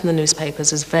played out in the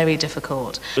newspapers is very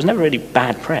difficult. It was never really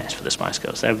bad press for the Spice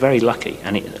Girls. They're very lucky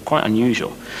and quite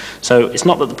unusual. So it's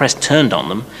not that the press turned on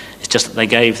them, it's just that they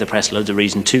gave the press loads of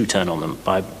reason to turn on them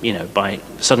by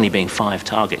suddenly being 5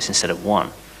 targets instead of 1.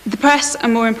 The press are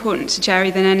more important to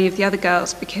Geri than any of the other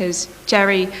girls because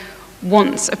Geri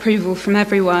wants approval from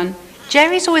everyone.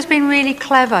 Geri's always been really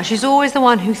clever. She's always the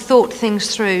one who thought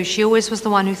things through. She always was the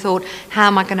one who thought, how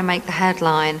am I going to make the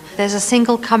headline? There's a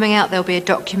single coming out, there'll be a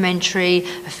documentary,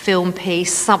 a film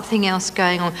piece, something else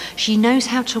going on. She knows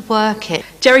how to work it.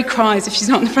 Geri cries if she's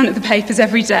not in the front of the papers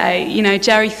every day. You know,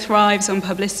 Geri thrives on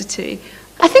publicity.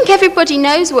 I think everybody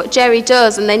knows what Geri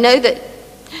does, and they know that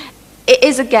it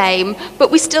is a game,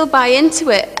 but we still buy into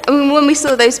it. I mean, when we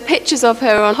saw those pictures of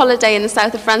her on holiday in the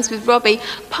south of France with Robbie,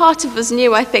 part of us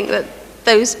knew, I think, that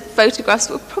those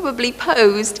photographs were probably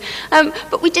posed,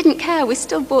 but we didn't care. We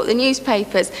still bought the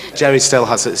newspapers. Geri still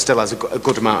has a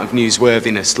good amount of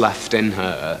newsworthiness left in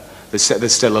her.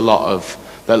 There's still a lot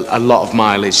of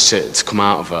mileage to come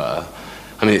out of her.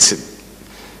 I mean,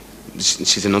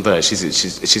 she's another.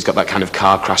 She's got that kind of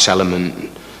car crash element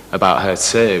about her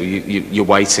too. You're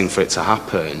waiting for it to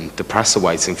happen. The press are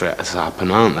waiting for it to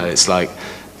happen, aren't they? It's like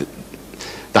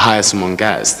the higher someone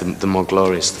gets, the more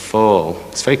glorious the fall.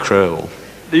 It's very cruel.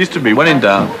 There used to be, when in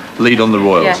doubt, lead on the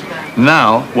royals. Yeah.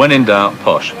 Now, when in doubt,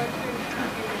 posh.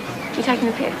 You taking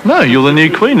the piss? No, you're the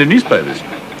new queen of newspapers.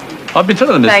 I've been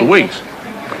telling them this Thank for you. weeks.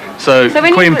 So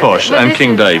when Queen you- Posh but and this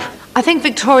King is- Dave. I think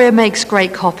Victoria makes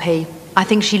great copy. I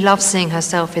think she loves seeing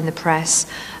herself in the press.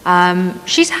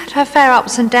 She's had her fair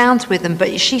ups and downs with them,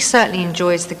 but she certainly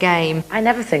enjoys the game. I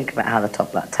never think about how the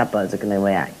top tabloids are going to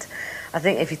react. I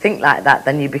think if you think like that,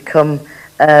 then you become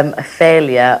a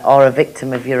failure or a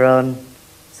victim of your own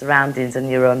surroundings and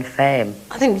your own fame.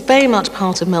 I think very much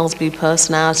part of Mel's B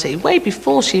personality, way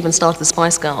before she even started the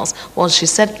Spice Girls, was she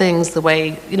said things the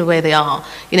way they are.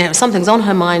 You know, if something's on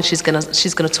her mind, she's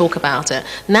gonna talk about it.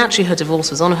 Naturally, her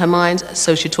divorce was on her mind,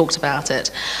 so she talked about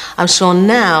it. I'm sure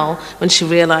now, when she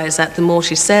realised that the more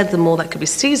she said, the more that could be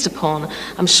seized upon,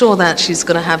 I'm sure that she's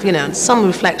going to have, some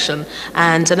reflection.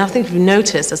 And I think if you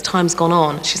notice, as time's gone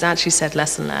on, she's actually said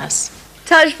less and less.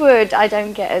 Touch wood, I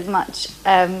don't get as much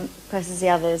press as the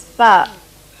others, but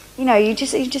you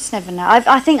just never know.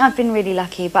 I think I've been really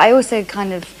lucky, but I also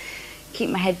kind of keep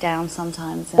my head down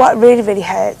sometimes. What really, really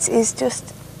hurts is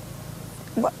just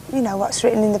what's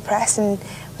written in the press, and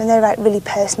when they're like really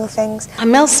personal things.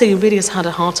 And Mel C really has had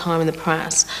a hard time in the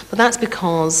press, but that's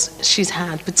because she's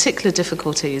had particular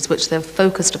difficulties which they've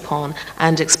focused upon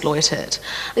and exploited.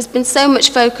 There's been so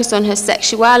much focus on her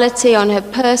sexuality, on her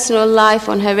personal life,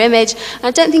 on her image.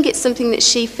 I don't think it's something that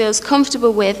she feels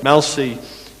comfortable with. Mel C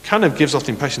kind of gives off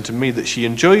the impression to me that she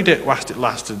enjoyed it whilst it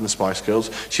lasted in the Spice Girls.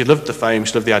 She loved the fame,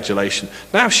 she loved the adulation.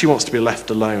 Now she wants to be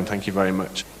left alone, thank you very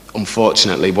much.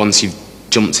 Unfortunately, once you've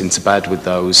jumped into bed with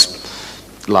those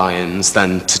lions,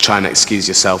 then to try and excuse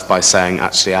yourself by saying,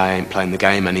 actually, I ain't playing the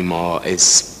game anymore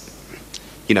is,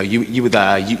 you were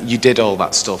there, you did all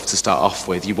that stuff to start off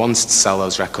with. You wanted to sell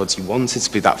those records, you wanted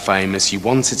to be that famous, you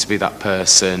wanted to be that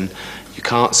person. You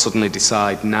can't suddenly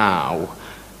decide now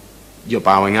you're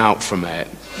bowing out from it.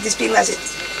 There's been loads of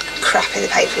crap in the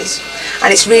papers,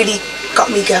 and it's really got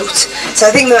me goat. So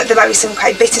I think that there might be some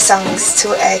quite bitter songs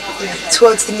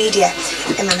towards the media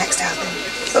in my next album.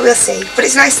 But we'll see. But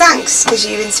it's nice, thanks, because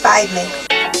you inspired me.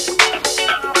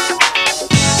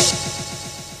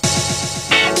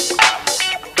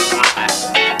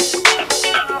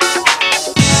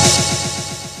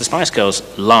 The Spice Girls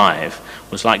live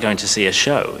was like going to see a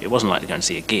show. It wasn't like going to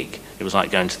see a gig. It was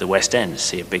like going to the West End to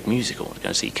see a big musical, to go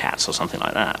and see Cats or something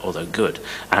like that, although good.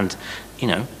 And,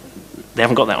 they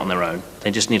haven't got that on their own.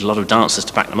 They just need a lot of dancers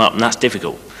to back them up, and that's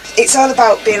difficult. It's all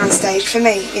about being on stage for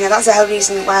me. That's the whole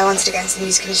reason why I wanted to get into the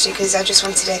music industry, because I just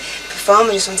wanted to perform,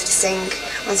 I just wanted to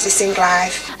sing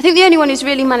live. I think the only one who's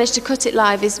really managed to cut it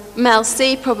live is Mel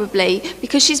C, probably,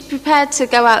 because she's prepared to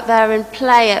go out there and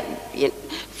play at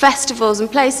festivals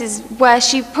and places where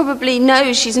she probably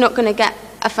knows she's not going to get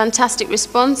a fantastic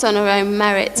response on her own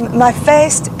merit. My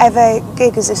first ever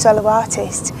gig as a solo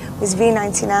artist was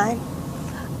V99.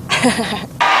 Hey,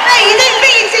 you didn't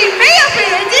think you'd see me up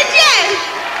here, did you?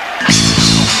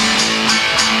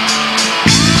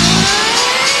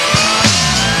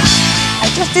 I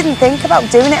just didn't think about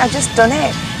doing it, I just done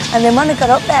it. And then when I got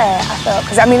up there, I thought,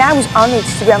 because I was honoured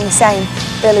to be on the same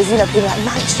bill as, people like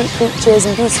Night Street Preachers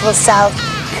and Beautiful South,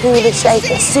 Cooler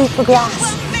Shaker,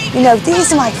 Supergrass.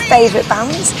 These are my favourite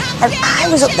bands, and I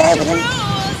was up there with them.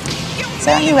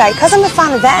 So anyway, because I'm a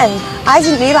fan of them, I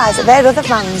didn't realise that their other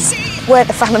fans weren't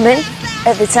a fan of me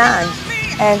at the time,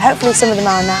 and hopefully some of them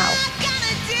are now.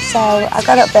 So I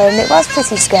got up there and it was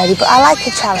pretty scary, but I like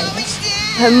a challenge.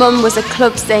 Her mum was a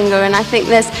club singer, and I think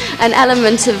there's an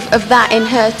element of that in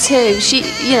her too.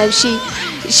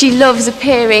 She loves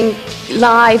appearing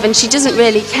live, and she doesn't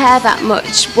really care that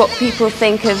much what people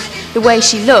think of the way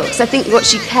she looks. I think what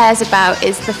she cares about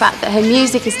is the fact that her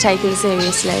music is taken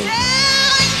seriously.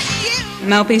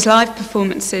 Mel B's live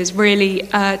performances really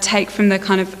take from the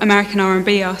kind of American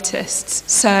R&B artists.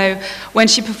 So when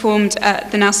she performed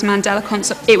at the Nelson Mandela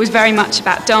concert, it was very much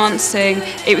about dancing.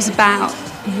 It was about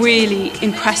really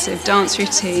impressive dance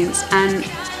routines, and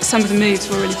some of the moves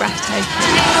were really breathtaking.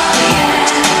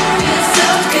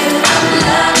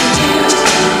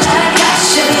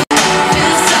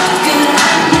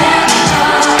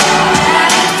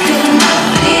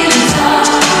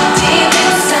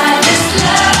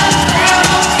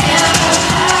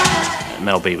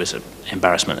 Mel B was an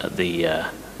embarrassment at the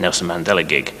Nelson Mandela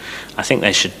gig. I think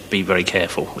they should be very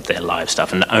careful with their live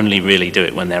stuff and only really do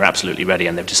it when they're absolutely ready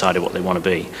and they've decided what they want to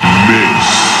be.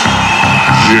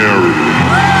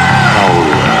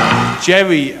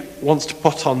 Jerry wants to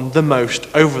put on the most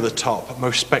over-the-top,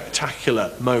 most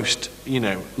spectacular, most, you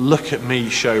know, look-at-me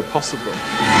show possible.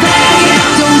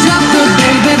 Don't drop the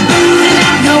baby, boom,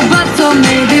 no buts or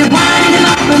maybe wind him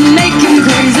up and make him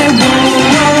crazy. Whoa,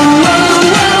 whoa, whoa,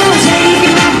 whoa, take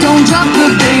it back. Don't drop the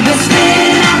baby,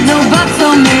 spit it out, no buts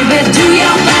or maybe do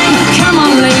your thing. Come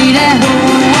on, lady. Whoa,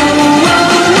 whoa,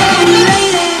 whoa, whoa,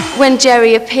 lady. When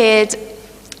Geri appeared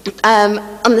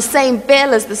on the same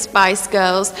bill as the Spice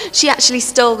Girls, she actually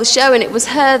stole the show, and it was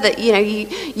her that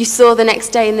you saw the next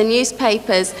day in the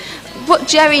newspapers. What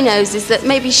Geri knows is that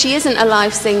maybe she isn't a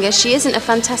live singer, she isn't a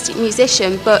fantastic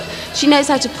musician, but she knows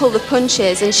how to pull the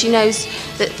punches, and she knows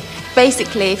that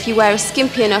basically if you wear a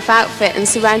skimpy enough outfit and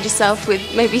surround yourself with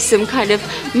maybe some kind of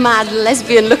mad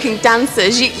lesbian looking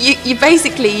dancers, you're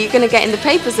going to get in the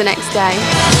papers the next day.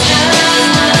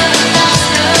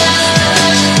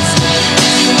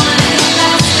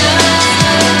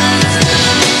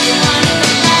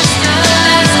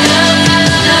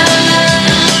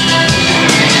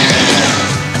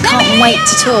 Wait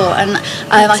to tour, and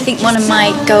I think one of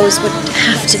my goals would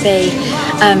have to be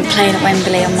playing at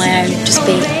Wembley on my own. Just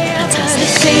be fantastic.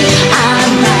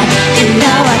 I'm right, you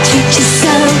know I treat you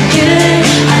so good,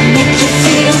 I make you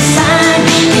feel fine,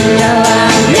 you know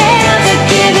I'll never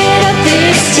give it up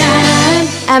this time.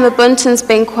 Emma Bunton's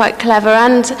been quite clever,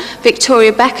 and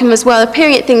Victoria Beckham as well,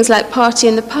 appearing at things like Party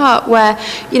in the Park, where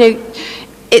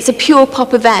it's a pure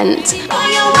pop event. You're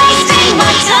wasting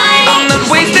my time. I'm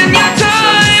not wasting your time.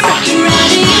 You're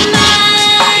out of your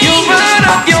mind. You're out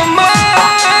of your mind.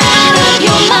 Out of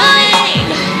your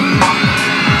mind.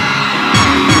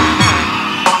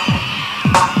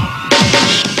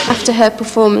 After her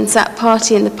performance at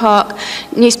Party in the Park,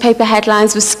 newspaper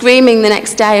headlines were screaming the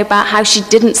next day about how she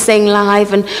didn't sing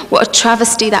live and what a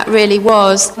travesty that really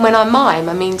was. When I mime,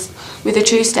 with the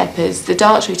True Steppers, the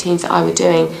dance routines that I was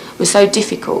doing were so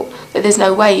difficult that there's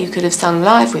no way you could have sung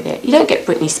live with it. You don't get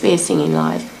Britney Spears singing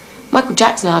live. Michael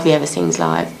Jackson hardly ever sings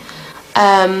live.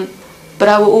 But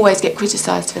I will always get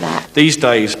criticised for that. These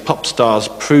days, pop stars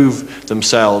prove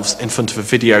themselves in front of a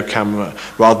video camera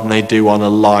rather than they do on a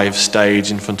live stage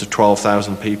in front of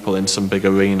 12,000 people in some big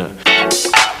arena.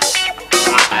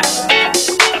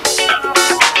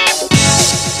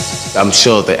 I'm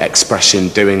sure the expression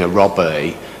doing a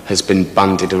Robbie has been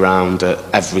bandied around at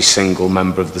every single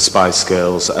member of the Spice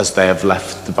Girls as they have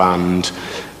left the band.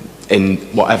 In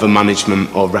whatever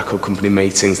management or record company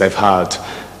meetings they've had,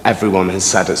 everyone has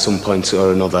said at some point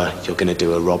or another, you're going to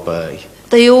do a Robbie.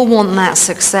 They all want that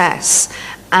success.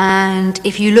 And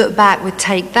if you look back with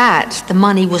Take That, the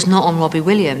money was not on Robbie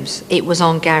Williams, it was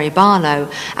on Gary Barlow.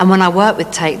 And when I worked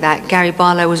with Take That, Gary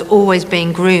Barlow was always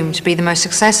being groomed to be the most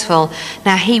successful.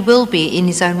 Now he will be in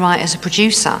his own right as a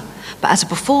producer, but as a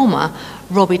performer,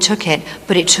 Robbie took it,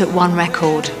 but it took one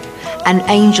record. And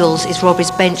Angels is Robbie's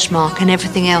benchmark, and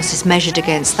everything else is measured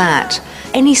against that.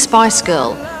 Any Spice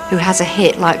Girl who has a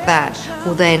hit like that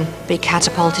will then be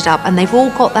catapulted up, and they've all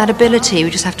got that ability.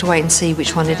 We just have to wait and see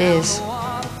which one it is.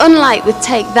 Unlike with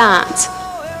Take That,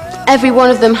 every one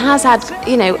of them has had,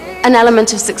 an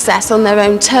element of success on their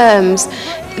own terms.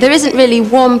 There isn't really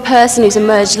one person who's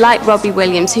emerged like Robbie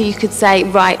Williams who you could say,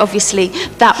 right, obviously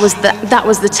that was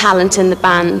the talent in the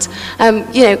band.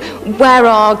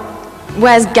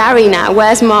 Where's Gary now?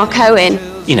 Where's Mark Owen?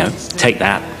 Take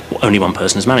That. Only one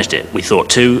person has managed it. We thought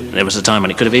two. There was a time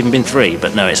when it could have even been three,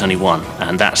 but no, it's only one.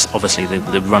 And that's obviously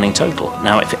the running total.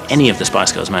 Now, if any of the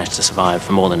Spice Girls managed to survive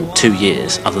for more than 2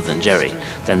 years, other than Geri,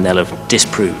 then they'll have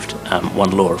disproved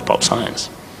one law of pop science.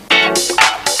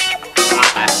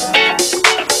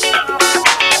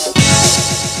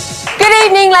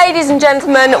 Good evening, ladies and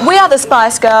gentlemen. We are the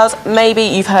Spice Girls. Maybe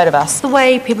you've heard of us. The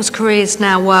way people's careers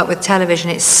now work with television,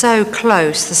 it's so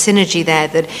close, the synergy there,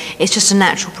 that it's just a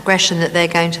natural progression that they're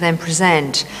going to then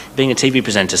present. Being a TV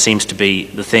presenter seems to be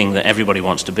the thing that everybody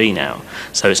wants to be now.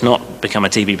 So it's not become a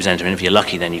TV presenter, and if you're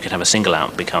lucky, then you could have a single out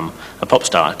and become a pop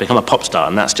star. Become a pop star,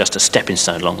 and that's just a stepping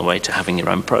stone along the way to having your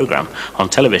own programme on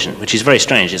television, which is very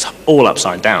strange. It's all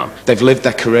upside down. They've lived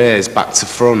their careers back to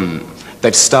front.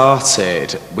 They've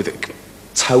started with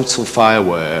total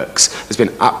fireworks. There's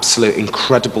been absolute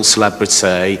incredible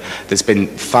celebrity. There's been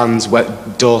fans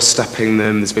doorstepping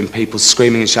them. There's been people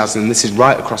screaming and shouting. And this is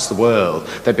right across the world.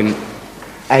 They've been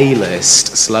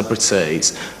A-list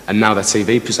celebrities, and now they're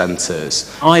TV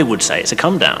presenters. I would say it's a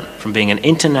come down from being an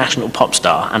international pop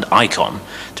star and icon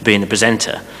to being the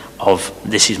presenter of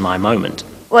This Is My Moment.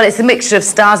 Well, it's a mixture of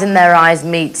Stars in Their Eyes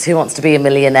meets Who Wants to Be a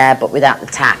Millionaire, but without the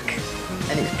tack.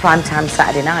 And it's primetime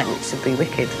Saturday night, which should be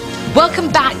wicked. Welcome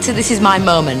back to This Is My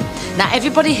Moment. Now,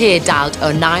 everybody here dialed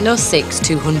 0906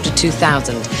 200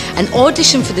 2000 and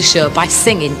auditioned for the show by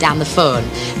singing down the phone.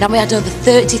 Now, we had over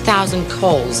 30,000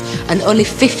 calls and only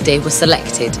 50 were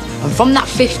selected. And from that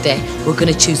 50, we're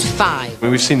going to choose 5. I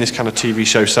mean, we've seen this kind of TV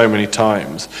show so many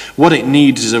times. What it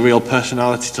needs is a real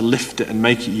personality to lift it and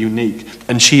make it unique.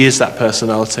 And she is that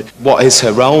personality. What is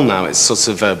her role now? It's sort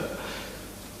of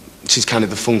she's kind of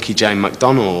the funky Jane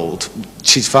McDonald.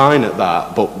 She's fine at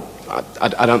that, but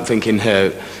I don't think in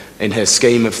her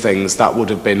scheme of things that would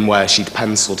have been where she'd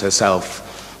penciled herself,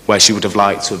 where she would have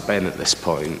liked to have been at this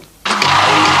point.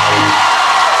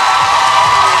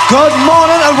 Good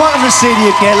morning and welcome to CD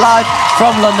UK live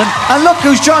from London. And look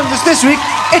who's joined us this week.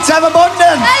 It's Emma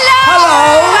Bunton.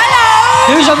 Hello.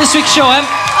 Hello. Who's on this week's show, Em?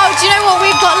 Oh, do you know what?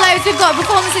 We've got loads. We've got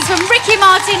performances from Ricky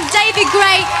Martin, David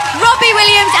Gray, Robbie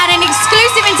Williams, and an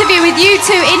exclusive interview with you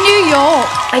two in New York.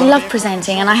 I love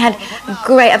presenting, and I had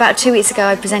about 2 weeks ago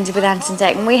I presented with Ant and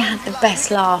Dec, and we had the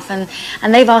best laugh, and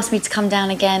they've asked me to come down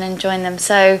again and join them.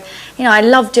 So, you know, I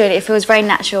love doing it. It feels very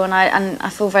natural, and I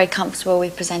feel very comfortable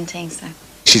with presenting. So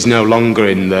she's no longer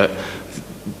in the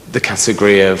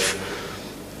category of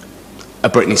a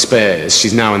Britney Spears.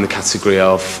 She's now in the category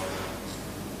of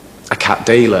a Cat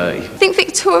Deeley. I think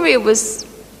Victoria was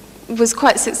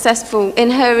quite successful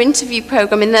in her interview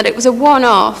programme in that it was a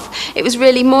one-off. It was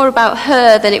really more about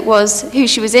her than it was who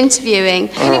she was interviewing.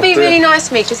 Can you be really nice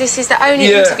to me, because this is the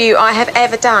only interview I have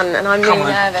ever done, and I'm really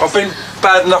nervous. I've been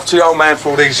bad enough to the old man for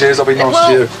all these years. I'll be nice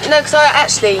to you. No, because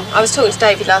I was talking to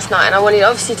David last night, and I wanted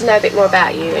obviously to know a bit more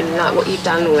about you and like what you've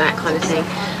done and all that kind of thing.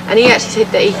 And he actually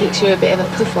said that he thinks you're a bit of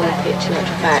a poof on the pitch, in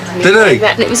actual fact. Did he?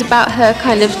 And it was about her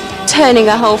kind of turning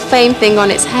a whole fame thing on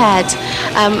its head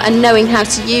and knowing how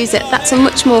to use it. That's a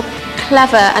much more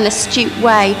clever and astute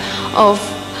way of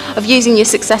using your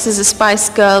success as a Spice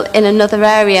Girl in another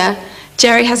area.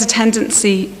 Geri has a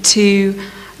tendency to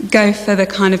go for the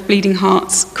kind of bleeding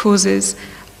hearts causes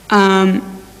and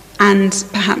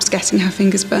perhaps getting her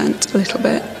fingers burnt a little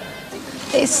bit.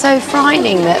 It's so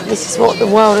frightening that this is what the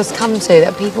world has come to,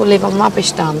 that people live on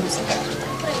rubbish dumps.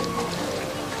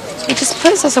 It just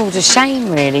puts us all to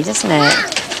shame, really, doesn't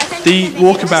it? The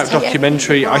Walkabout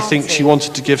documentary, I think she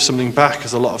wanted to give something back,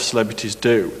 as a lot of celebrities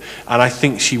do. And I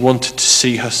think she wanted to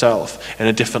see herself in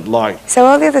a different light. So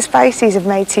all the other Spiceys have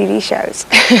made TV shows,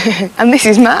 and this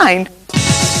is mine.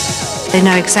 They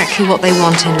know exactly what they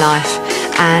want in life,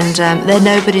 and they're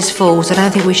nobody's fools. I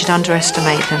don't think we should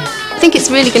underestimate them. I think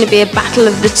it's really going to be a battle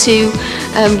of the two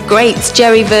greats,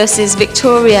 Geri versus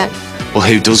Victoria. Well,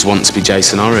 who does want to be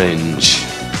Jason Orange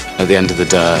at the end of the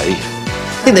day?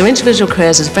 I think their individual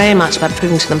careers is very much about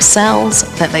proving to themselves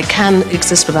that they can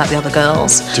exist without the other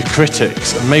girls. To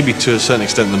critics, and maybe to a certain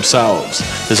extent themselves,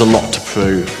 there's a lot to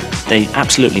prove. They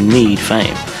absolutely need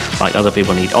fame, like other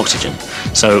people need oxygen.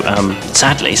 So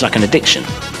sadly, it's like an addiction,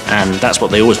 and that's what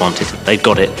they always wanted. They've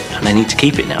got it, and they need to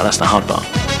keep it now. That's the hard part.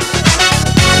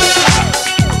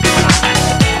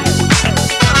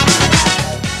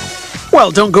 Well,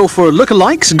 don't go for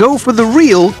lookalikes, go for the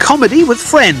real Comedy with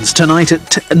Friends tonight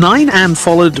at 9 and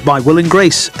followed by Will and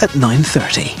Grace at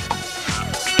 9:30.